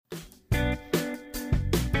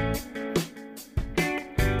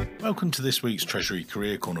Welcome to this week's Treasury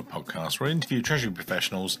Career Corner podcast, where I interview Treasury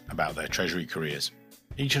professionals about their Treasury careers.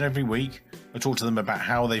 Each and every week, I talk to them about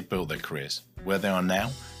how they've built their careers, where they are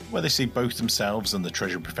now, where they see both themselves and the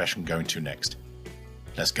Treasury profession going to next.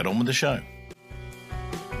 Let's get on with the show.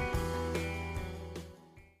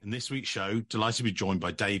 In this week's show, delighted to be joined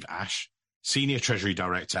by Dave Ash, Senior Treasury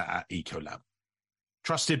Director at Ecolab.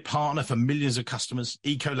 Trusted partner for millions of customers,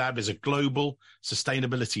 Ecolab is a global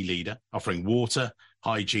sustainability leader offering water,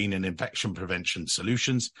 hygiene and infection prevention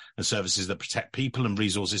solutions and services that protect people and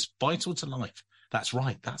resources vital to life. That's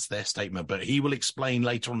right. That's their statement, but he will explain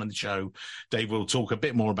later on in the show. Dave will talk a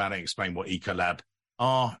bit more about it, explain what Ecolab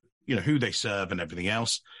are, who they serve and everything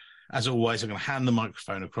else. As always, I'm going to hand the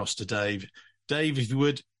microphone across to Dave. Dave, if you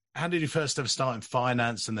would, how did you first ever start in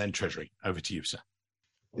finance and then Treasury? Over to you, sir.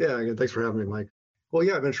 Yeah, again, thanks for having me, Mike. Well,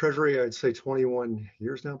 yeah, I've been in Treasury, I'd say 21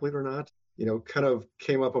 years now, believe it or not. Kind of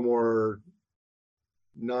came up a more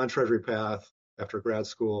non-Treasury path after grad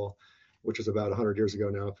school, which is about 100 years ago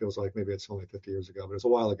now. It feels like maybe it's only 50 years ago, but it's a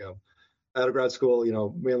while ago. Out of grad school,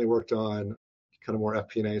 mainly worked on kind of more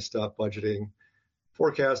FP&A stuff, budgeting,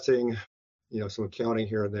 forecasting, some accounting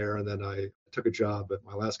here and there. And then I took a job at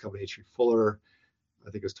my last company, H.B. Fuller,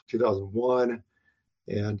 I think it was 2001.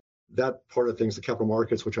 And that part of things, the capital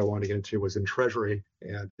markets, which I wanted to get into, was in Treasury,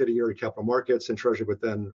 and did a year in capital markets in Treasury, but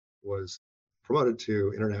then was promoted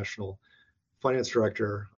to international finance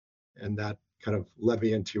director. And that kind of led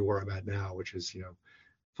me into where I'm at now, which is,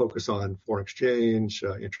 focus on foreign exchange,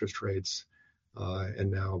 interest rates, and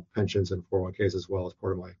now pensions and 401ks as well as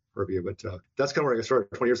part of my purview. But that's kind of where I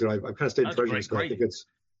started 20 years ago. I've kind of stayed in Treasury. So I think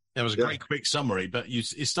that was a great quick summary, but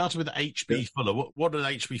it started with H.B. Fuller. What did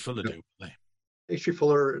H.B. Fuller do? H.B.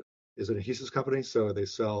 Fuller is an adhesives company, so they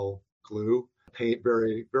sell glue, paint,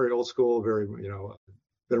 very, very old school, very,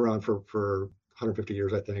 been around for 150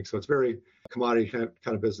 years, I think. So it's very commodity kind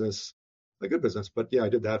of business, a good business. But yeah, I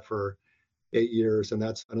did that for 8 years, and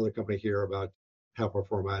that's another company here about half our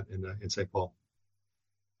format in St. Paul.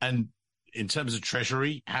 And in terms of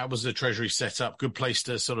Treasury, how was the Treasury set up? Good place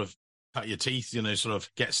to sort of cut your teeth, sort of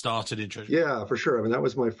get started in Treasury? Yeah, for sure. I mean, that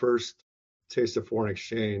was my first taste of foreign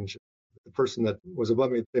exchange. The person that was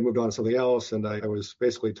above me, they moved on to something else. And I was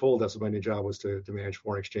basically told that's what my new job was, to manage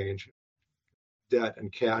foreign exchange, debt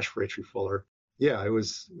and cash for H.B. Fuller. Yeah, it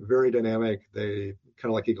was very dynamic. They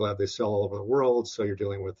kind of like Ecolab, they sell all over the world. So you're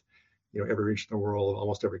dealing with, every region in the world,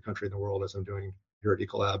 almost every country in the world, as I'm doing here at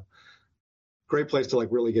Ecolab. Great place to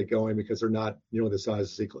really get going because they're not nearly the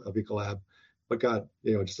size of Ecolab, but got,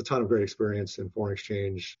 just a ton of great experience in foreign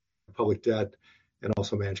exchange, public debt, and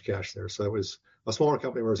also manage cash there. So it was a smaller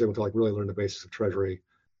company where I was able to really learn the basics of Treasury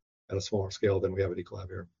at a smaller scale than we have at Ecolab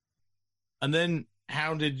here. And then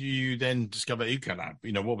how did you then discover Ecolab?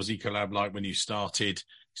 What was Ecolab like when you started?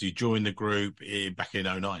 So you joined the group back in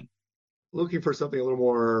 2009. Looking for something a little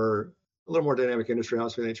more dynamic industry,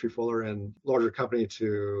 honestly, than H.B. Fuller, and larger company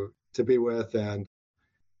to be with. And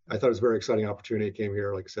I thought it was a very exciting opportunity. It came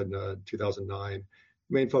here, like I said, in 2009.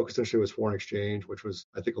 Main focus initially was foreign exchange, which was,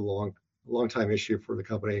 I think, a long time issue for the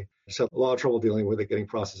company. Just had a lot of trouble dealing with it, getting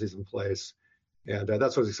processes in place. And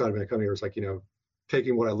that's what was exciting when I come here, was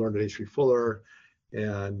taking what I learned at H.B. Fuller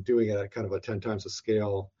and doing it at kind of a 10 times the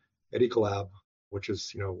scale at Ecolab, which is,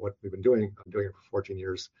 what we've been doing. I'm doing it for 14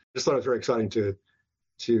 years. Just thought it was very exciting to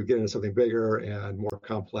get into something bigger and more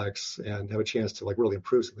complex and have a chance to really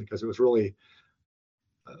improve something, because it was really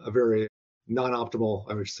a very non-optimal,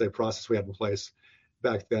 I would say, process we had in place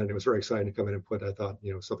back then. It was very exciting to come in and put, I thought,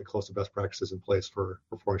 something close to best practices in place for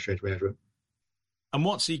foreign exchange management. And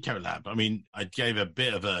what's Ecolab? I mean, I gave a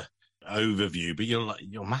bit of a overview, but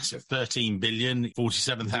you're massive, 13 billion,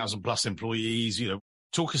 47,000 plus employees.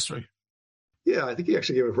 Talk us through. Yeah, I think you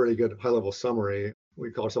actually gave a very good high-level summary. We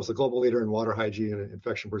call ourselves a global leader in water hygiene and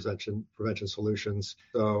infection prevention solutions.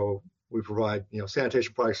 So we provide,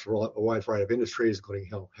 sanitation products for a wide variety of industries, including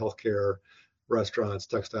healthcare, restaurants,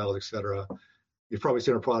 textiles, et cetera. You've probably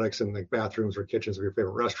seen our products in bathrooms or kitchens of your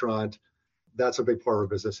favorite restaurant. That's a big part of our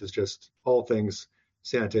business, is just all things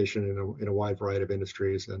sanitation in a wide variety of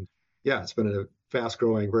industries. And yeah, it's been a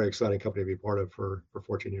fast-growing, very exciting company to be part of for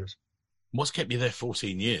 14 years. What's kept you there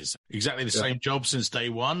 14 years? Exactly the same job since day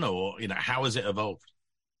one, or, how has it evolved?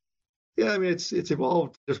 Yeah, I mean, it's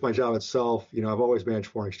evolved. Just my job itself. I've always managed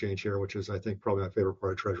foreign exchange here, which is, I think, probably my favorite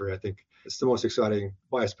part of Treasury. I think it's the most exciting,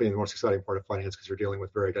 by opinion, the most exciting part of finance, because you're dealing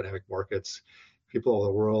with very dynamic markets, people all over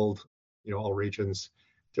the world, all regions,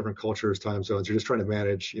 different cultures, time zones. You're just trying to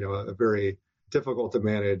manage, a very difficult to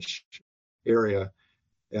manage area.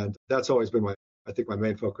 And that's always been I think my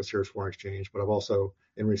main focus here is foreign exchange, but I've also,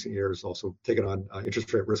 in recent years, also taken on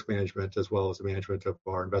interest rate risk management, as well as the management of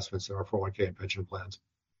our investments in our 401k and pension plans.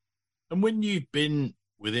 And when you've been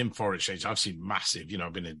within foreign exchange, I've seen massive,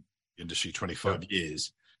 I've been in industry 25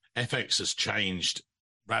 years. FX has changed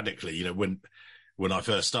radically. When I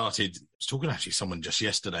first started, I was talking to actually someone just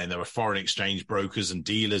yesterday, and there were foreign exchange brokers and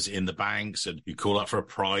dealers in the banks, and you call up for a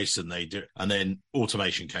price and they do. And then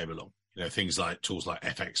automation came along, things like tools like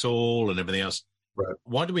FX All and everything else. Right.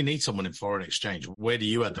 Why do we need someone in foreign exchange? Where do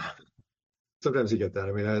you add them? Sometimes you get that.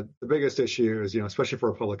 I mean, the biggest issue is, especially for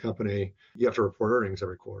a public company, you have to report earnings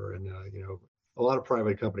every quarter. And, a lot of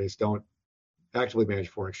private companies don't actively manage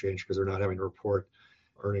foreign exchange because they're not having to report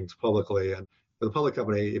earnings publicly. And for the public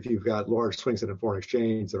company, if you've got large swings in foreign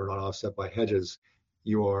exchange that are not offset by hedges,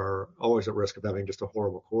 you are always at risk of having just a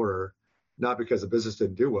horrible quarter, not because the business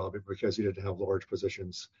didn't do well, but because you didn't have large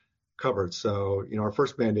positions covered. So, our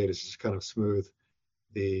first mandate is just kind of smooth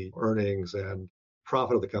the earnings and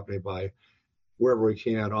profit of the company by wherever we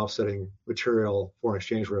can, offsetting material foreign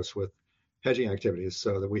exchange risks with hedging activities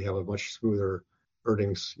so that we have a much smoother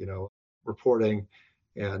earnings, reporting,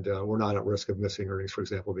 and we're not at risk of missing earnings, for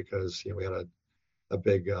example, because we had a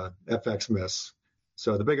big FX miss.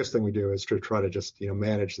 So the biggest thing we do is to try to just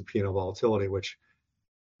manage the P&L volatility, which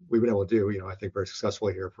we've been able to do, I think very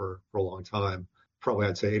successfully here for a long time. Probably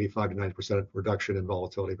I'd say 85 to 90% reduction in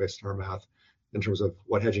volatility based on our math in terms of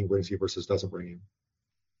what hedging brings you versus doesn't bring you.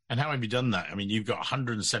 And how have you done that? I mean, you've got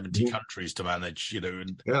 170 countries to manage,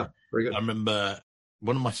 and yeah, very good. I remember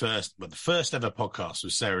one of the first ever podcast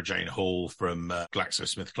was Sarah Jane Hall from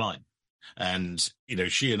GlaxoSmithKline. And,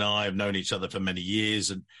 she and I have known each other for many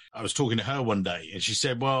years. And I was talking to her one day and she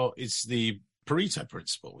said, well, it's the Pareto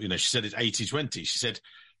principle. She said it's 80-20. She said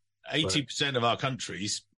 80% of our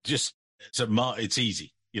countries it's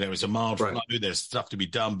easy. It's a mild flow. There's stuff to be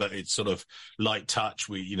done, but it's sort of light touch.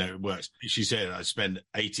 It works. She said, I spend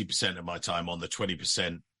 80% of my time on the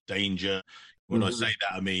 20% danger. When I say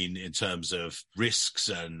that, I mean, in terms of risks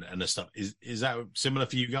and the stuff. Is that similar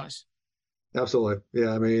for you guys? Absolutely.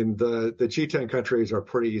 Yeah. I mean, the G10 countries are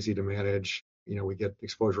pretty easy to manage. We get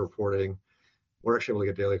exposure reporting. We're actually able to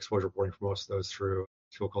get daily exposure reporting for most of those through a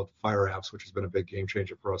tool called Fire Apps, which has been a big game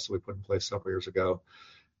changer for us that we put in place several years ago.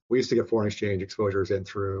 We used to get foreign exchange exposures in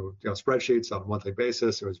through spreadsheets on a monthly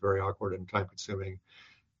basis. It was very awkward and time consuming.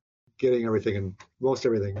 Getting everything and most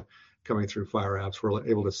everything coming through Fire Apps, we're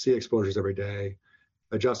able to see exposures every day,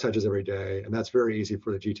 adjust hedges every day. And that's very easy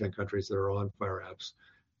for the G10 countries that are on Fire Apps.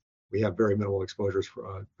 We have very minimal exposures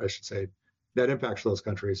for, net impacts for those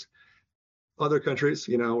countries. Other countries,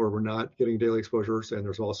 where we're not getting daily exposures, and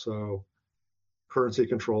there's also currency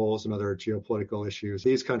controls and other geopolitical issues.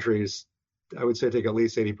 These countries, I would say, take at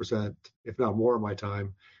least 80%, if not more of my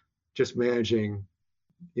time, just managing,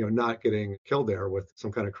 not getting killed there with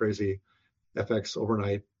some kind of crazy FX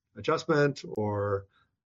overnight adjustment or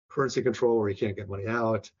currency control where you can't get money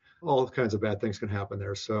out. All kinds of bad things can happen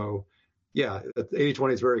there. So yeah,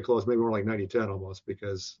 80-20 is very close, maybe more like 90-10 almost,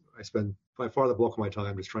 because I spend by far the bulk of my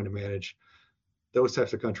time just trying to manage those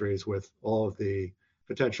types of countries with all of the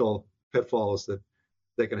potential pitfalls that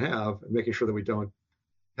they can have, and making sure that we don't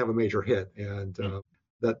have a major hit. And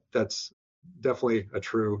that's definitely a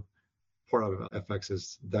true part of FX,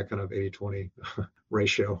 is that kind of 80-20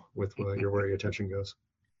 ratio with where your attention goes.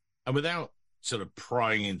 And without sort of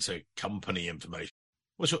prying into company information,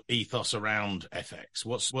 what's your ethos around FX?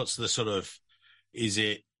 What's the sort of, is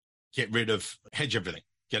it get rid of, hedge everything,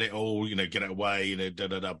 get it all, get it away,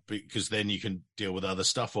 because then you can deal with other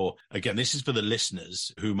stuff? Or again, this is for the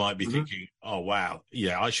listeners who might be thinking, oh, wow,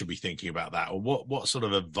 yeah, I should be thinking about that. Or what sort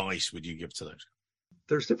of advice would you give to those?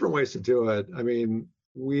 There's different ways to do it. I mean,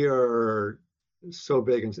 we are so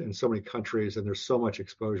big in so many countries, and there's so much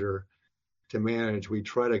exposure to manage. We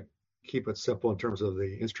try to keep it simple in terms of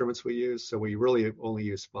the instruments we use. So we really only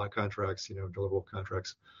use spot contracts, deliverable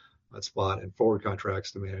contracts on spot, and forward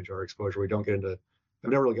contracts to manage our exposure. We don't get into, I've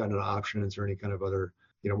never really gotten into options or any kind of other,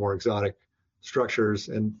 more exotic structures.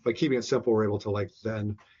 And by keeping it simple, we're able to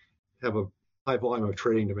then have a high volume of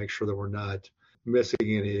trading to make sure that we're not missing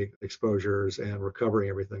any exposures and recovering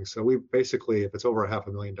everything. So we basically, if it's over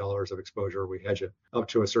 $500,000 of exposure, we hedge it up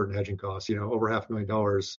to a certain hedging cost. Over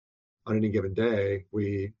 $500,000 on any given day,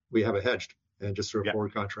 we have it hedged, and just through a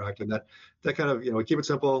forward contract. And that kind of, we keep it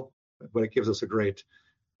simple, but it gives us a great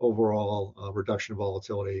overall reduction of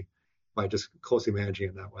volatility by just closely managing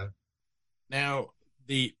it that way. Now,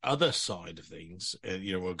 the other side of things,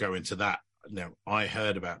 we'll go into that. Now, I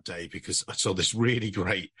heard about Dave because I saw this really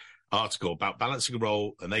great article about balancing a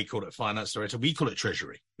role, and they call it finance director. We call it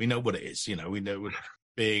treasury. We know what it is. We know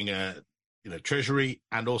being a treasury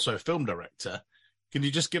and also a film director. Can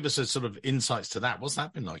you just give us a sort of insights to that? What's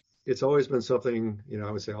that been like? It's always been something, I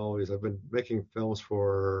would say always. I've been making films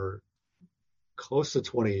for a close to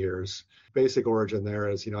 20 years. Basic origin there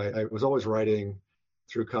is, I was always writing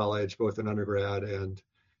through college, both in undergrad and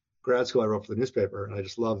grad school. I wrote for the newspaper, and I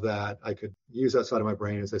just love that. I could use that side of my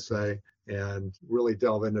brain, as they say, and really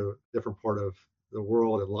delve into a different part of the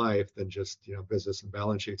world and life than just, business and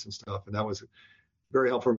balance sheets and stuff. And that was very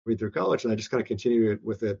helpful for me through college. And I just kind of continued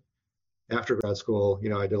with it after grad school.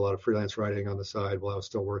 I did a lot of freelance writing on the side while I was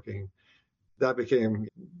still working. That became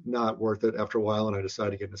not worth it after a while, and I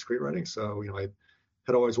decided to get into screenwriting. So, I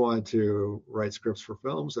had always wanted to write scripts for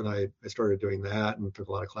films, and I started doing that and took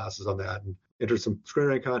a lot of classes on that and entered some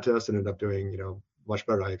screenwriting contests and ended up doing, much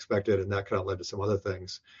better than I expected. And that kind of led to some other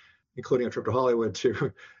things, including a trip to Hollywood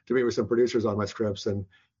to meet with some producers on my scripts. And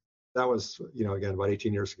that was, again, about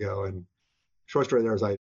 18 years ago. And short story there is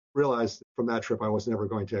I realized from that trip I was never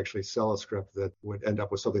going to actually sell a script that would end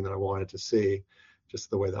up with something that I wanted to see, just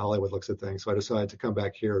the way that Hollywood looks at things. So I decided to come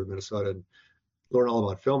back here to Minnesota and learn all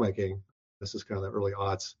about filmmaking. This is kind of the early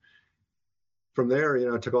aughts. From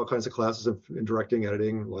there, I took all kinds of classes in directing,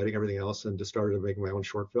 editing, lighting, everything else, and just started making my own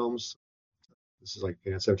short films. This is like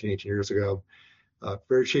 17, 18 years ago,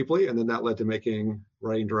 very cheaply. And then that led to making,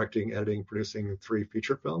 writing, directing, editing, producing 3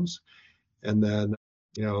 feature films. And then,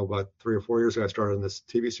 about 3 or 4 years ago, I started on this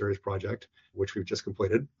TV series project, which we've just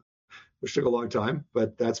completed, which took a long time,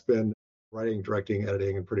 but that's been writing, directing,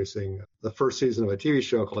 editing, and producing the first season of a TV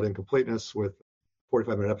show called Incompleteness with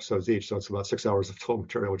 45-minute episodes each. So it's about 6 hours of total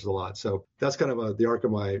material, which is a lot. So that's kind of the arc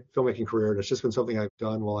of my filmmaking career. And it's just been something I've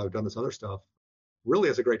done while I've done this other stuff. Really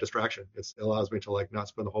as a great distraction. It allows me to not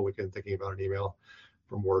spend the whole weekend thinking about an email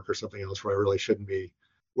from work or something else where I really shouldn't be,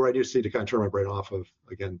 where I just need to kind of turn my brain off of,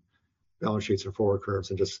 again, balance sheets and forward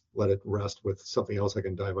curves and just let it rest with something else I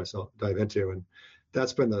can dive into. And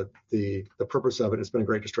that's been the purpose of it. It's been a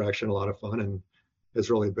great distraction, a lot of fun, and has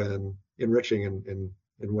really been enriching in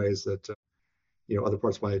ways that, other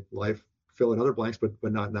parts of my life fill in other blanks, but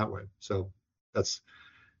not in that way. So that's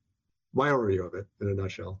my overview of it in a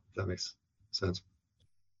nutshell, if that makes sense.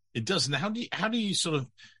 It does. And how do you sort of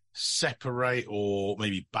separate or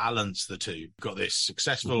maybe balance the two? You've got this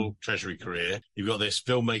successful Treasury career, you've got this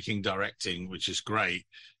filmmaking, directing, which is great.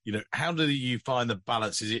 How do you find the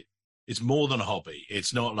balance? It's more than a hobby.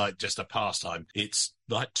 It's not like just a pastime. It's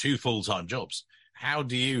like 2 full-time jobs. How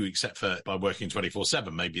do you, except for by working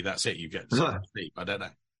 24/7, maybe that's it, you get some sleep? I don't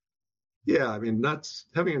know. Yeah, I mean,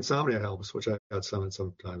 having insomnia helps, which I've got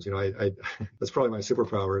sometimes. I that's probably my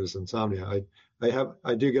superpower is insomnia.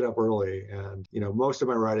 I do get up early, and most of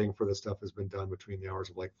my writing for this stuff has been done between the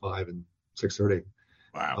hours of 5 and 6:30.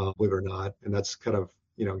 Wow. Believe it or not, and that's kind of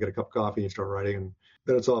get a cup of coffee and start writing, and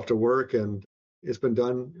then it's off to work, and it's been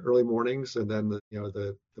done early mornings, and then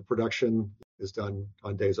the production is done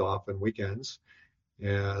on days off and weekends,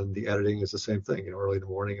 and the editing is the same thing, early in the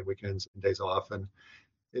morning and weekends and days off, and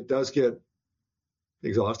it does get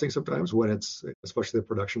exhausting sometimes when it's, especially the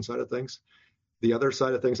production side of things. The other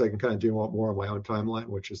side of things I can kind of do more on my own timeline,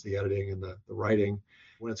 which is the editing and the writing.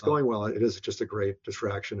 When it's going well, it is just a great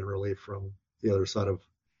distraction and relief from the other side of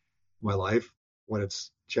my life. When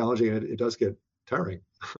it's challenging, it does get tiring.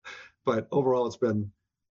 But overall, it's been,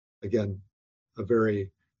 again, a very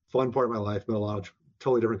fun part of my life. Met a lot of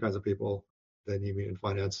totally different kinds of people than you meet in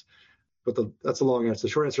finance. But that's the long answer. The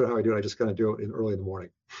short answer of how I do it, I just kind of do it early in the morning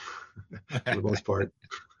for the most part.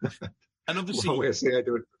 And obviously, one way of saying I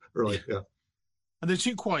do it early, yeah. And the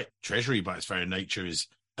two quite Treasury by its very nature is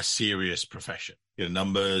a serious profession.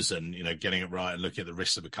 Numbers and, getting it right and looking at the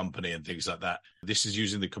risks of a company and things like that. This is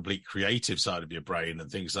using the complete creative side of your brain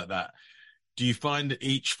and things like that. Do you find that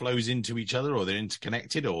each flows into each other, or they're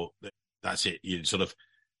interconnected, or that's it? You sort of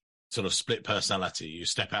split personality. You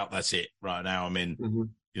step out. That's it. Right now, I'm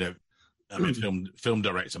in, I'm in film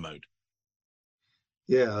director mode.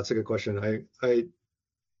 Yeah, that's a good question.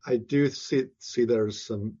 I do see there's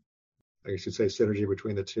some, I should say, synergy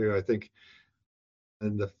between the two. I think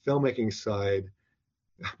in the filmmaking side,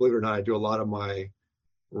 believe it or not, I do a lot of my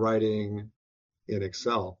writing in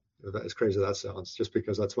Excel. As crazy as that sounds, just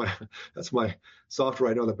because that's my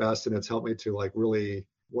software I know the best, and it's helped me to really,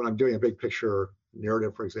 when I'm doing a big picture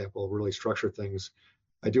narrative, for example, really structure things.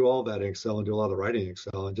 I do all of that in Excel and do a lot of the writing in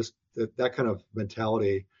Excel, and just that kind of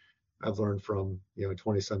mentality I've learned from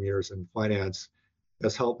 20 some years in finance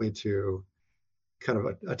has helped me to kind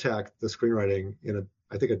of attack the screenwriting in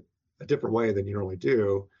I think a different way than you normally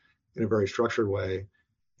do, in a very structured way.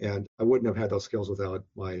 And I wouldn't have had those skills without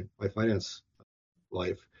my finance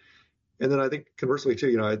life. And then I think conversely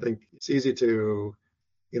too, I think it's easy to,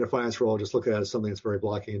 in a finance role, just look at it as something that's very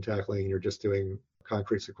blocking and tackling, and you're just doing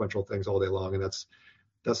concrete sequential things all day long. And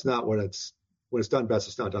that's not when it's done best.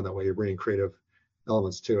 It's not done that way. You're bringing creative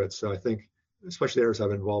elements to it. So I think especially areas I've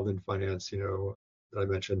been involved in finance, that I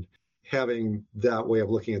mentioned, having that way of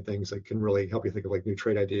looking at things that can really help you think of like new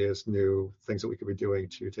trade ideas, new things that we could be doing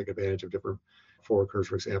to take advantage of different forward curves,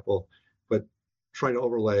 for example, but trying to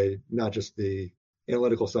overlay not just the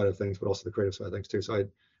analytical side of things, but also the creative side of things too. So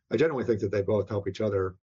I generally think that they both help each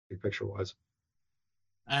other, big picture wise.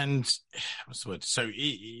 And what's the word? So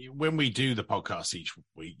when we do the podcast each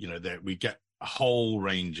week, we get a whole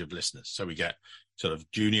range of listeners. So we get sort of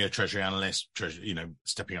junior treasury analysts,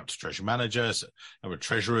 stepping up to treasury managers, and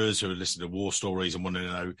treasurers who are listening to war stories and want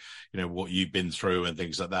to know, what you've been through and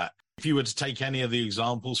things like that. If you were to take any of the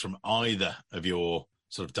examples from either of your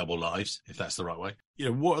sort of double lives, if that's the right way,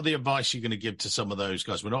 what are the advice you're going to give to some of those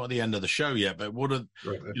guys? We're not at the end of the show yet, but what are,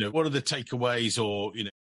 Right. what are the takeaways, or,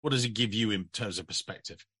 what does it give you in terms of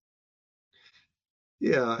perspective?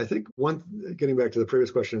 Yeah, I think getting back to the previous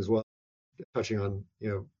question as well, touching on,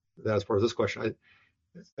 that as part of this question,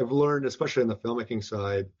 I've learned, especially on the filmmaking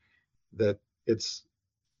side, that it's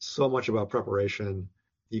so much about preparation.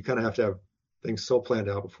 You kind of have to have things so planned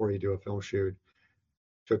out before you do a film shoot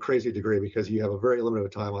to a crazy degree, because you have a very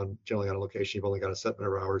limited time generally on a location. You've only got a set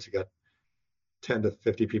number of hours. You got 10 to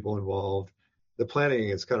 50 people involved. The planning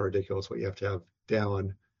is kind of ridiculous what you have to have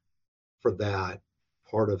down for that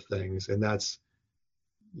part of things. And that's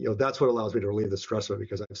what allows me to relieve the stress of it,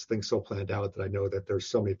 because I have things so planned out that I know that there's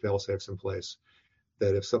so many fail safes in place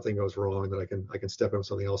that if something goes wrong, that I can step in with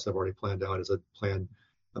something else I've already planned out as a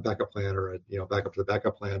backup plan, or a backup to the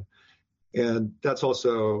backup plan. And that's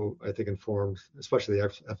also, I think, informed, especially the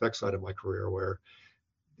FX side of my career, where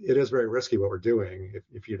it is very risky what we're doing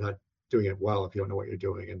if you're not doing it well, if you don't know what you're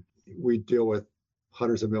doing. And we deal with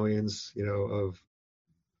hundreds of millions, of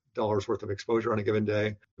dollars worth of exposure on a given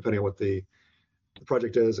day, depending on what the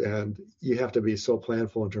project is. And you have to be so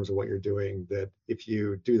planful in terms of what you're doing that if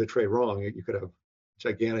you do the trade wrong, you could have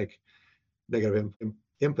gigantic negative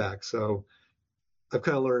impact. So I've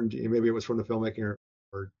kind of learned, maybe it was from the filmmaking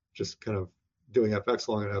or just kind of doing FX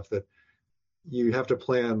long enough, that you have to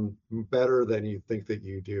plan better than you think that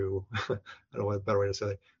you do. I don't know what a better way to say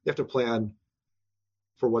it. You have to plan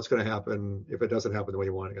for what's going to happen if it doesn't happen the way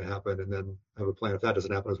you want it to happen, and then have a plan if that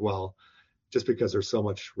doesn't happen as well, just because there's so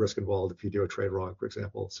much risk involved if you do a trade wrong, for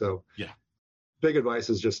example. So yeah, big advice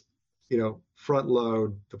is just, front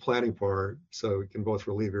load the planning part so you can both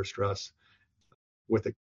relieve your stress with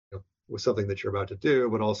it, with something that you're about to do,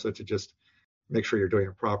 but also to just make sure you're doing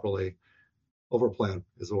it properly. Over plan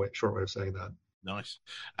is the short way of saying that. nice.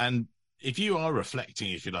 And if you are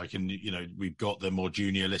reflecting, if you like, and we've got the more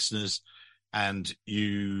junior listeners, and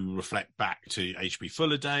you reflect back to H.B.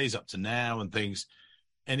 Fuller days up to now and things,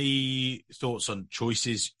 any thoughts on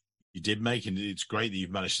choices you did make? And it's great that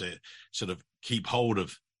you've managed to sort of keep hold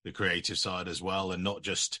of the creative side as well, and not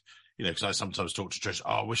just, because I sometimes talk to Trish,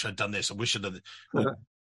 I wish I'd done this, I wish I'd done it. Well,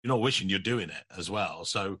 you're not wishing, you're doing it as well.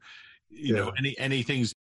 So, any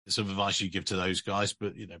things, some advice you give to those guys?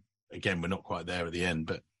 But, again, we're not quite there at the end,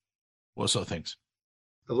 but what sort of things?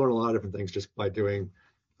 I've learned a lot of different things just by doing,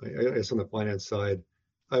 I guess on the finance side,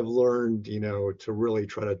 I've learned, to really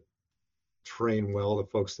try to train well the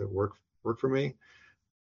folks that work for me.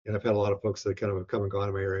 And I've had a lot of folks that kind of have come and gone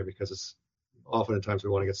in my area, because it's oftentimes we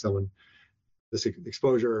want to get someone this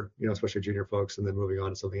exposure, especially junior folks, and then moving on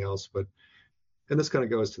to something else. And this kind of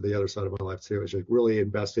goes to the other side of my life too, is like really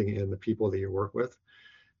investing in the people that you work with,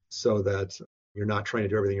 so that you're not trying to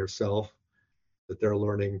do everything yourself, that they're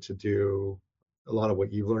learning to do a lot of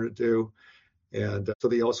what you've learned to do. And so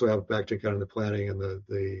they also have, back to kind of the planning and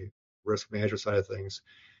the risk management side of things,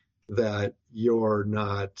 that you're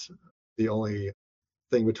not the only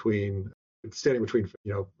thing standing between,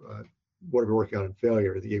 what we're working on and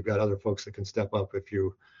failure, that you've got other folks that can step up if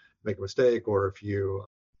you make a mistake or if you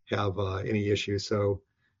have any issues. So,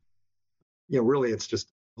 really it's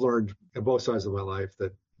just learned on both sides of my life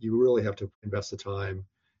that you really have to invest the time,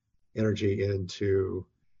 energy into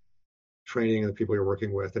training the people you're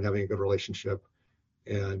working with and having a good relationship,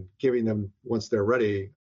 and giving them, once they're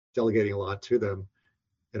ready, delegating a lot to them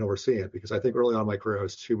and overseeing it. Because I think early on in my career, I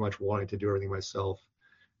was too much wanting to do everything myself.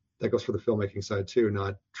 That goes for the filmmaking side too,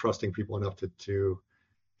 not trusting people enough to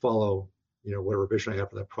follow, whatever vision I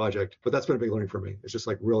have for that project. But that's been a big learning for me. It's just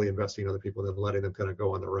like really investing in other people and then letting them kind of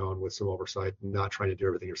go on their own with some oversight, and not trying to do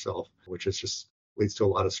everything yourself, which is just leads to a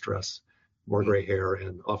lot of stress, more gray hair,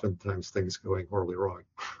 and oftentimes things going horribly wrong.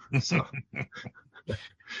 So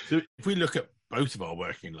if we look at both of our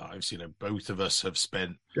working lives, both of us have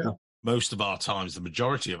spent most of our times, the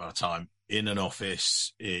majority of our time, in an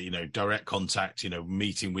office, direct contact,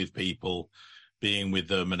 meeting with people, being with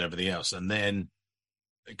them and everything else. And then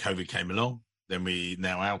COVID came along, then we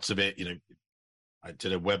now out of it, I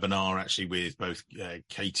did a webinar actually with both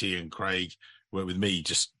Katie and Craig, were with me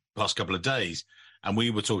just past couple of days. And we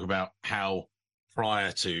were talking about how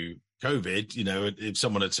prior to COVID, if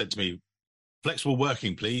someone had said to me, flexible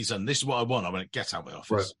working, please, and this is what I want, I went, get out of my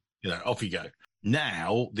office, right. Off you go.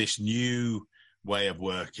 Now, this new way of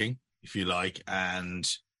working, if you like, and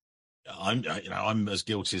I'm as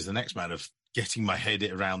guilty as the next man of getting my head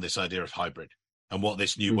around this idea of hybrid and what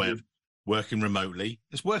this new way of working remotely.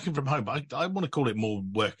 It's working from home, but I want to call it more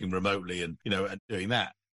working remotely and doing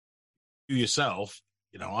that. You yourself,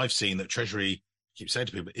 I've seen that Treasury, I keep saying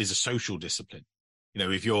to people, is a social discipline.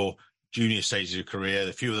 If you're junior stages of your career,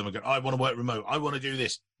 a few of them are going, I want to work remote. I want to do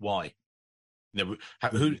this. Why? How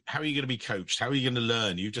are you going to be coached? How are you going to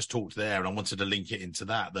learn? You just talked there, and I wanted to link it into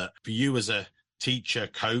that for you as a teacher,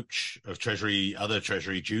 coach of Treasury, other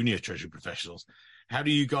Treasury, junior Treasury professionals, how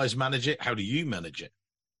do you guys manage it? How do you manage it?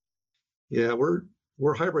 Yeah, we're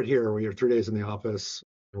hybrid here. We are 3 days in the office.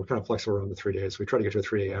 We're kind of flexible around the 3 days. We try to get to a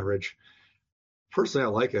 3-day average. Personally, I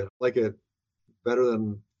like it. I like it better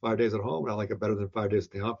than 5 days at home, and I like it better than 5 days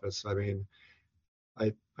in the office. I mean,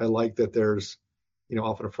 I like that there's,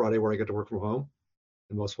 often a Friday where I get to work from home,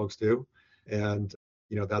 and most folks do. And,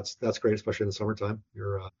 that's great, especially in the summertime.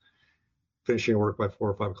 You're finishing work by 4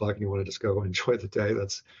 or 5 o'clock and you want to just go enjoy the day.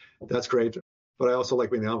 That's great. But I also like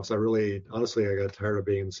being in the office. Honestly, I got tired of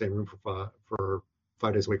being in the same room for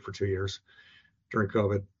 5 days a week for 2 years during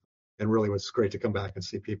COVID, and really was great to come back and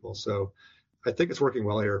see people. So I think it's working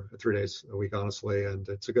well here at 3 days a week, honestly, and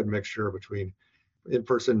it's a good mixture between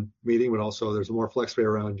in-person meeting, but also there's more flexibility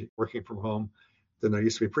around working from home than there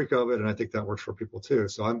used to be pre-COVID, and I think that works for people too.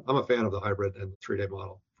 So I'm a fan of the hybrid and 3-day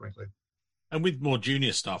model, frankly. And with more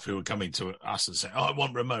junior staff who are coming to us and saying, I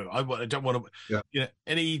want remote, I don't want to,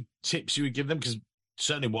 any tips you would give them? Because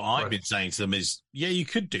certainly what I've been saying to them is, you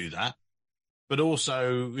could do that. But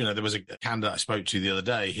also, there was a candidate I spoke to the other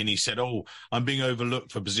day, and he said, I'm being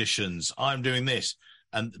overlooked for positions. I'm doing this.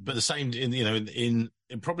 But the same, in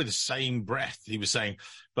probably the same breath, he was saying,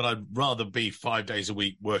 but I'd rather be 5 days a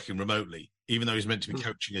week working remotely, even though he's meant to be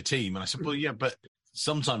coaching a team. And I said, well, yeah, but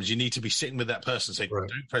sometimes you need to be sitting with that person and say, don't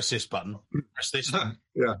press this button, press this. I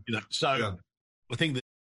think the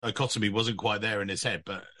dichotomy wasn't quite there in his head,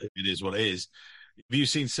 but it is what it is. Have you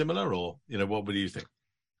seen similar, or, what would you think?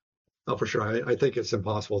 Oh, for sure. I think it's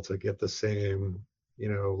impossible to get the same,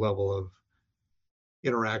 level of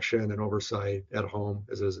interaction and oversight at home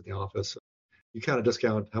as it is at the office. You kind of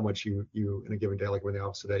discount how much you in a given day, like when in the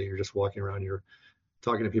office today, you're just walking around, you're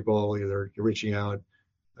talking to people, either you're reaching out.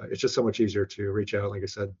 It's just so much easier to reach out. Like I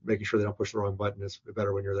said, making sure they don't push the wrong button is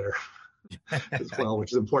better when you're there as well,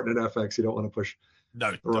 which is important in FX. You don't want to push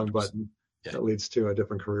the wrong button. That leads to a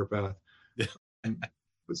different career path.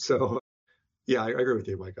 So, I agree with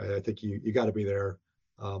you, Mike. I think you got to be there.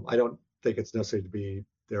 I don't think it's necessary to be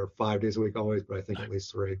there 5 days a week always, but I think at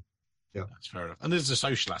least 3. Yeah, that's fair enough. And there's the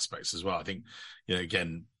social aspects as well. I think,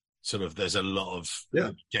 again, sort of there's a lot of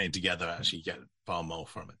getting together, actually get far more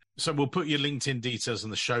from it. So we'll put your LinkedIn details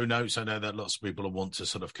in the show notes. I know that lots of people want to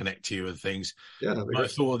sort of connect to you and things. Yeah, I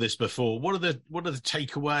thought of this before. What are the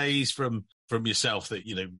takeaways from yourself that,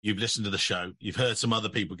 you've listened to the show, you've heard some other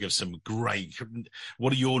people give some great,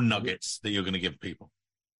 what are your nuggets that you're going to give people?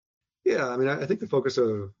 Yeah, I mean, I think the focus of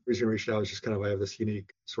the reason I reached out is just kind of, I have this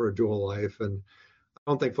unique sort of dual life, and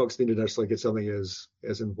I don't think folks need to necessarily get something as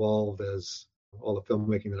involved as all the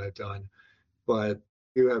filmmaking that I've done, but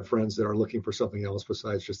you have friends that are looking for something else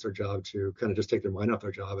besides just their job to kind of just take their mind off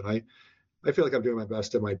their job. And I feel like I'm doing my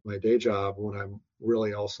best at my day job when I'm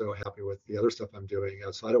really also happy with the other stuff I'm doing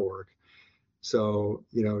outside of work. So,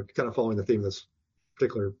 kind of following the theme of this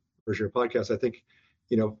particular version of your podcast, I think,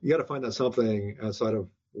 you got to find out something outside of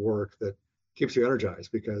work that keeps you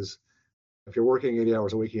energized, because if you're working 80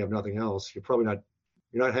 hours a week, you have nothing else, you're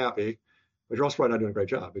not happy, but you're also probably not doing a great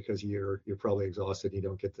job because you're probably exhausted. You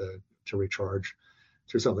don't get to recharge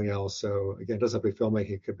through something else. So again, it doesn't have to be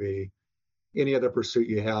filmmaking. It could be any other pursuit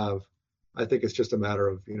you have. I think it's just a matter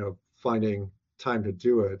of, finding time to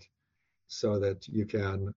do it so that you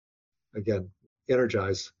can, again,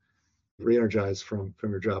 re-energize from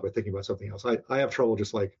your job by thinking about something else. I have trouble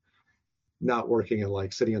just like not working and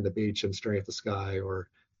like sitting on the beach and staring at the sky or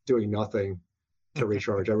doing nothing to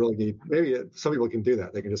recharge. I really need, maybe some people can do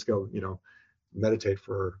that. They can just go, meditate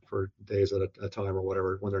for days at a time or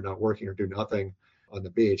whatever when they're not working, or do nothing on the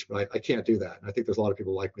beach. But I can't do that. And I think there's a lot of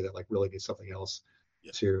people like me that like really need something else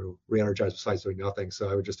to re-energize besides doing nothing. So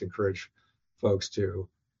I would just encourage folks to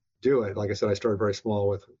do it. Like I said, I started very small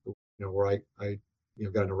with, where I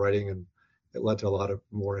got into writing, and it led to a lot of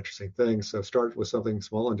more interesting things. So start with something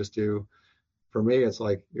small and just do for me, it's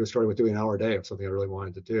like it was starting with doing an hour a day of something I really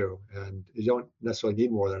wanted to do. And you don't necessarily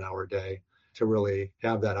need more than an hour a day to really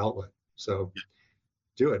have that outlet. So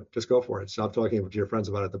do it. Just go for it. Stop talking to your friends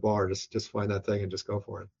about it at the bar. Just find that thing and just go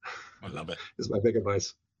for it. I love it. Is my big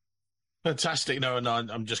advice. Fantastic. No, and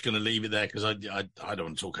I'm just going to leave it there because I don't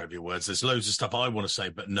want to talk over your words. There's loads of stuff I want to say,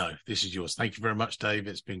 but no, this is yours. Thank you very much, Dave.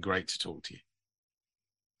 It's been great to talk to you.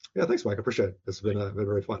 Yeah, thanks, Mike. I appreciate it. It's been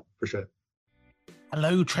very fun. Appreciate it.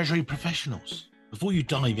 Hello, Treasury professionals. Before you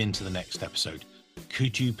dive into the next episode,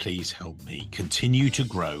 could you please help me continue to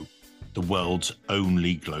grow the world's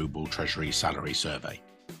only global Treasury salary survey?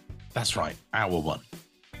 That's right, our one.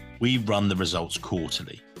 We run the results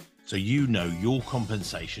quarterly, so you know your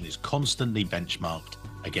compensation is constantly benchmarked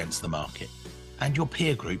against the market and your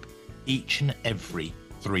peer group each and every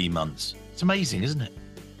 3 months. It's amazing, isn't it?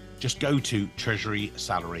 Just go to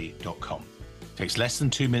treasurysalary.com. It takes less than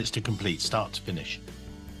 2 minutes to complete, start to finish.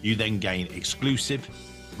 You then gain exclusive,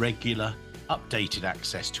 regular, updated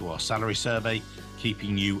access to our salary survey,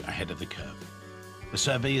 keeping you ahead of the curve. The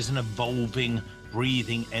survey is an evolving,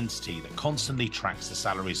 breathing entity that constantly tracks the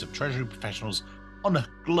salaries of Treasury professionals on a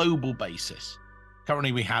global basis.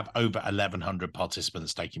 Currently, we have over 1,100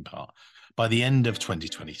 participants taking part. By the end of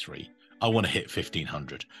 2023, I want to hit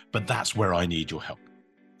 1,500, but that's where I need your help.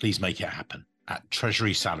 Please make it happen at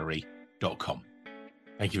treasurysalary.com.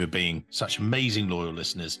 Thank you for being such amazing loyal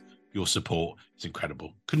listeners. Your support is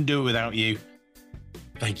incredible. Couldn't do it without you.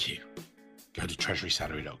 Thank you. Go to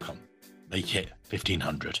treasurysalary.com. Make it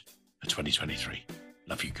 1,500 for 2023.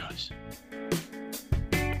 Love you guys.